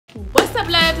up,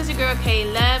 loves? It's your girl K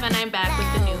Love, and I'm back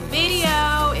with a new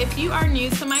video. If you are new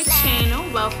to my channel,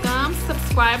 welcome.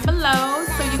 Subscribe below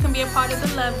so you can be a part of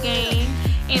the love game.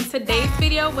 And today's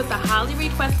video was a highly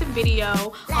requested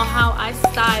video on how I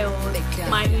styled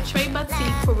my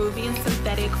Gorjus.xoxox Peruvian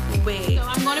synthetic wig. So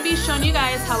I'm going to be showing you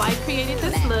guys how I created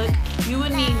this look. You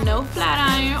would need no flat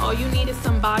iron. All you need is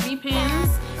some bobby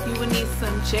pins. You would need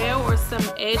some gel or some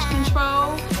edge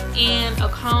control and a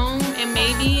comb and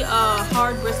maybe a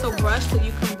hard bristle brush so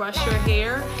you can brush your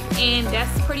hair. And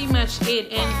that's pretty much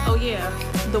it. And oh yeah,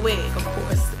 the wig, of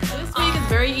course. This wig is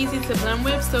very easy to blend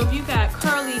with, so if you got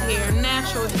curly hair,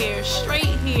 natural hair, straight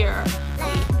hair,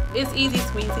 it's easy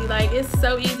squeezy. Like, it's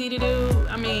so easy to do.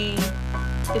 I mean,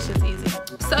 it's just easy.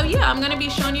 So yeah, I'm gonna be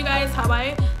showing you guys how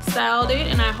I styled it,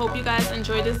 and I hope you guys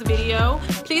enjoyed this video.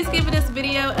 Please give this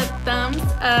video a thumbs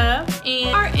up, and if you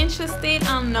are interested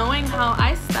in knowing how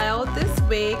I styled this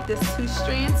wig, this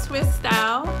 2-strand twist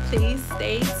style, please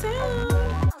stay tuned.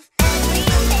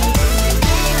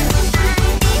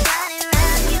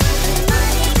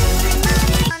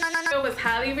 It was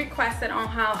highly requested on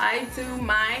how I do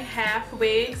my half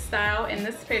wig style in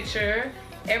this picture.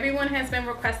 Everyone has been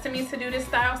requesting me to do this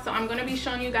style, so I'm going to be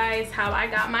showing you guys how I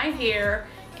got my hair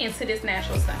into this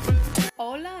natural style.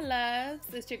 Hola loves,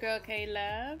 it's your girl K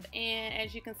Love, and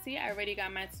as you can see, I already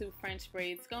got my 2 French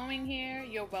braids going here.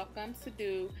 You're welcome to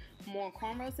do more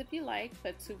cornrows if you like,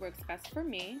 but 2 works best for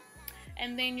me.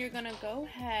 And then you're going to go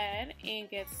ahead and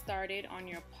get started on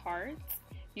your parts.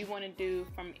 You want to do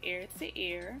from ear to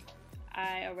ear.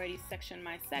 I already sectioned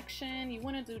my section. You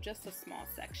want to do just a small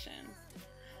section.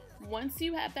 Once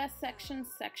you have that section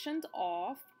sectioned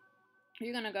off,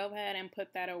 you're going to go ahead and put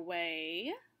that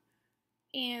away.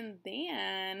 And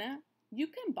then you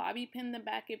can bobby pin the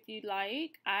back if you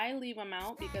like. I leave them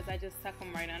out because I just tuck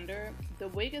them right under. The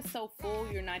wig is so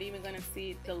full, you're not even going to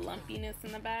see the lumpiness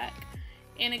in the back.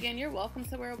 And again, you're welcome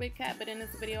to wear a wig cap, but in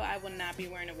this video, I will not be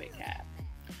wearing a wig cap.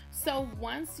 So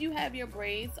once you have your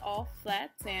braids all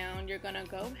flat down, you're going to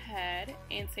go ahead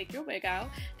and take your wig out.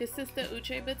 This is the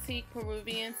Gorjus.xoxox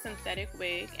Peruvian synthetic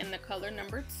wig in the color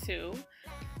number 2.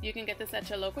 You can get this at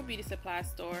your local beauty supply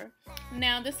store.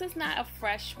 Now, this is not a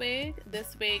fresh wig.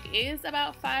 This wig is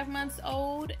about 5 months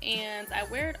old, and I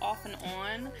wear it off and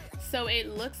on, so it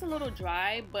looks a little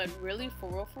dry, but really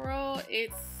for real,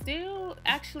 it's still,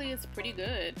 actually, it's pretty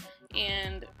good.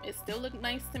 And it still looks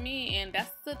nice to me, and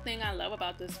that's the thing I love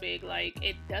about this wig. Like,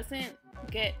 it doesn't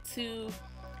get too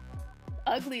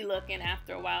ugly looking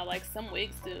after a while like some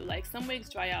wigs do. Like, some wigs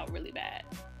dry out really bad.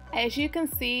 As you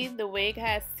can see, the wig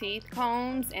has teeth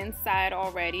combs inside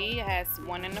already. It has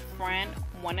one in the front,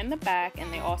 one in the back,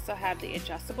 and they also have the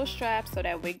adjustable straps so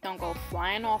that wig don't go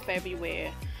flying off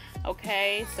everywhere.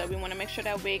 Okay, so we want to make sure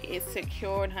that wig is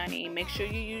secured, honey. Make sure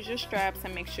you use your straps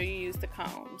and make sure you use the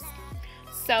combs.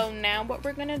 So now what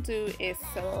we're going to do is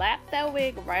slap that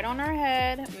wig right on our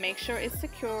head. Make sure it's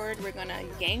secured. We're going to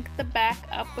yank the back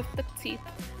up with the teeth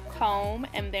comb,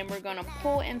 and then we're going to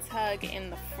pull and tug in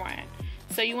the front.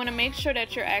 So you want to make sure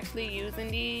that you're actually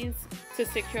using these to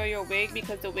secure your wig,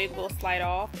 because the wig will slide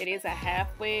off. It is a half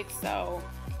wig, so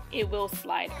it will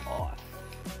slide off.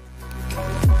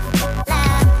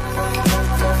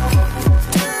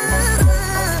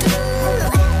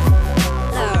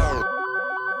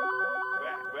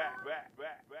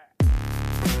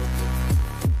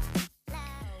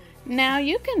 Now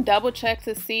you can double check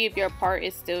to see if your part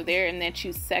is still there and that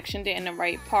you sectioned it in the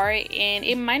right part, and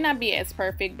it might not be as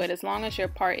perfect, but as long as your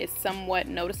part is somewhat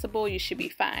noticeable, you should be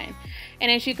fine.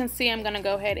 And as you can see, I'm going to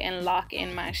go ahead and lock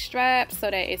in my strap so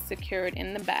that it's secured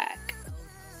in the back.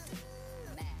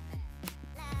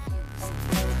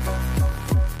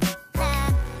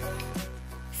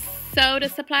 So the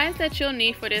supplies that you'll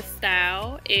need for this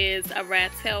style is a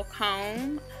rat tail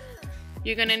comb.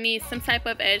 You're going to need some type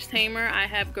of edge tamer. I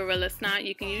have Gorilla Knot.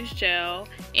 You can use gel,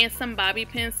 and some bobby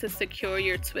pins to secure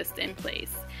your twist in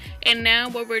place. And now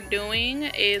what we're doing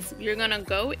is you're going to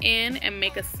go in and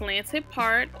make a slanted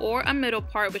part or a middle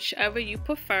part, whichever you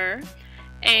prefer.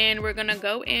 And we're going to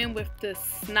go in with the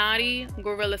snotty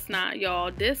Gorilla Knot,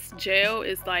 y'all. This gel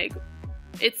is like,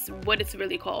 it's what it's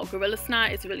really called. Gorilla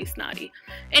Knot is really snotty.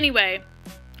 Anyway,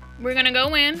 we're going to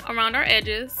go in around our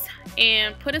edges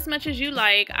and put as much as you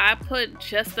like. I put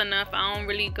just enough. I don't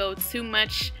really go too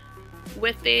much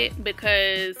with it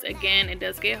because, again, it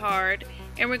does get hard.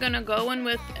 And we're going to go in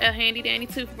with a handy dandy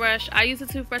toothbrush. I use a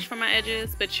toothbrush for my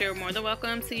edges, but you're more than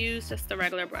welcome to use just a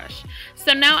regular brush.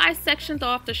 So now I sectioned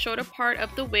off the shorter part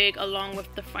of the wig along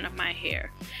with the front of my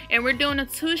hair. And we're doing a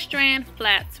 2-strand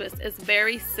flat twist. It's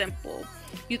very simple.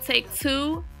 You take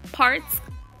 2 parts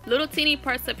little teeny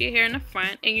parts of your hair in the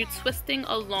front, and you're twisting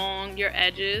along your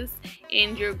edges,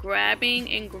 and you're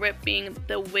grabbing and gripping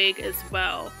the wig as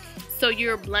well. So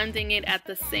you're blending it at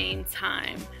the same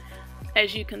time,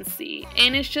 as you can see.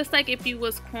 And it's just like if you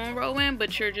was cornrowing,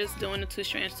 but you're just doing a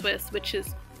 2-strand twist, which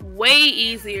is way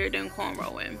easier than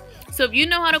cornrowing. So if you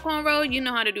know how to cornrow, you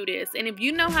know how to do this. And if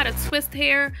you know how to twist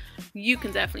hair, you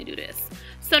can definitely do this.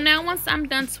 So now once I'm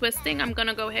done twisting, I'm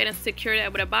gonna go ahead and secure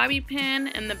that with a bobby pin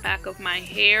in the back of my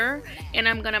hair. And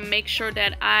I'm gonna make sure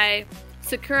that I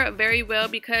secure it very well,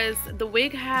 because the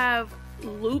wig have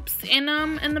loops in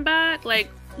them in the back, like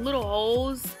little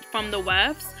holes from the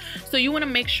wefts. So you wanna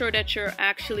make sure that you're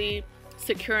actually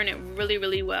securing it really,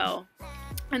 really well.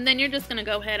 And then you're just gonna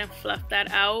go ahead and fluff that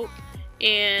out,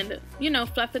 and you know,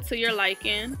 fluff it to your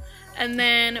liking. And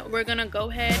then we're gonna go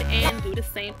ahead and do the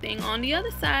same thing on the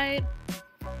other side.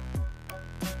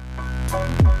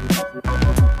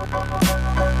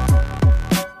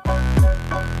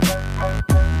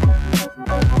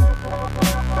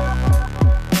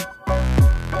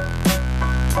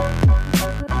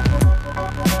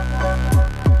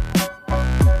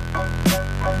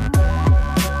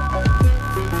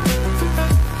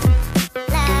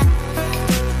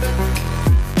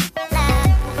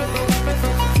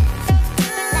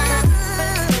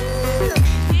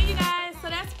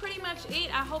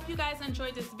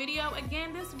 Enjoyed this video.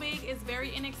 Again, this wig is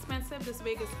very inexpensive. This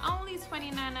wig is only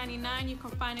 $29.99. You can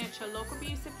find it at your local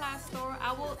beauty supply store.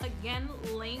 I will again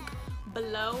link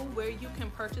below where you can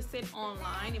purchase it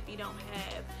online if you don't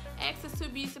have access to a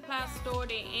beauty supply store,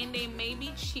 and they may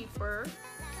be cheaper.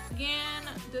 Again,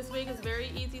 this wig is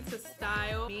very easy to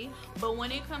style, but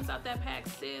when it comes out that pack,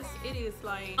 sis, it is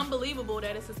like unbelievable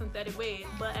that it's a synthetic wig.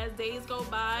 But as days go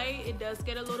by, it does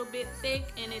get a little bit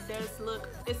thick, and it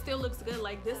still looks good.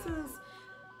 Like this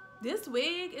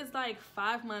wig is like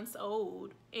 5 months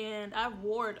old, and I've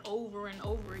wore it over and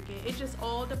over again. It just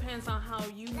all depends on how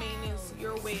you maintenance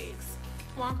your wigs.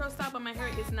 One curl style, but my hair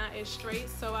is not as straight,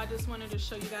 so I just wanted to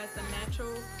show you guys the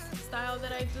natural style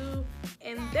that I do.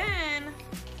 And then,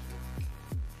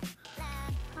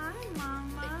 hi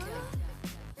mama.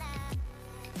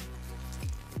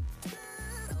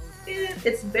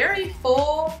 It's very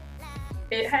full.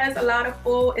 It has a lot of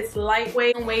full. It's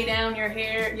lightweight. Don't weigh down your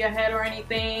head or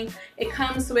anything. It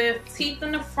comes with teeth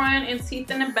in the front and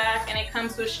teeth in the back, and it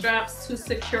comes with straps to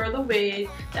secure the wig.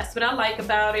 That's what I like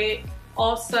about it.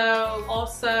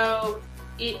 Also,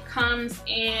 it comes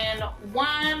in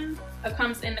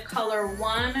the color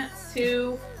 1,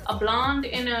 2, a blonde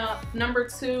in a number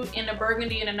 2, and a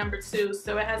burgundy in a number 2.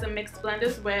 So it has a mixed blend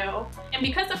as well. And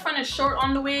because the front is short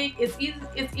on the wig, it's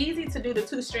easy to do the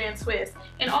 2-strand twist.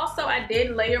 And also, I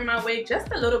did layer my wig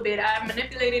just a little bit. I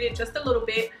manipulated it just a little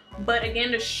bit, but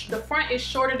again, the front is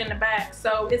shorter than the back,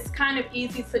 so it's kind of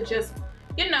easy to just,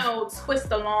 you know,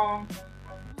 twist along.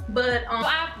 But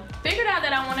I figured out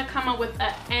that I want to come up with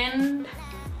an end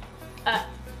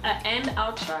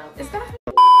outro. Is that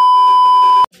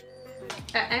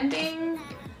an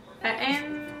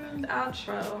end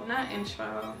outro, not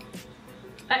intro?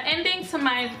 An ending to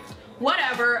my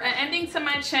an ending to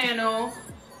my channel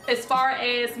as far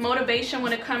as motivation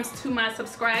when it comes to my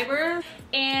subscribers,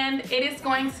 and it is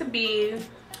going to be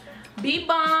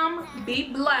bomb,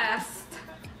 be blessed,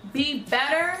 be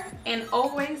better, and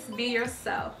always be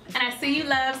yourself. And I see you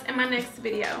loves in my next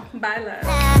video. Bye,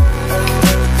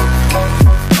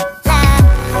 love.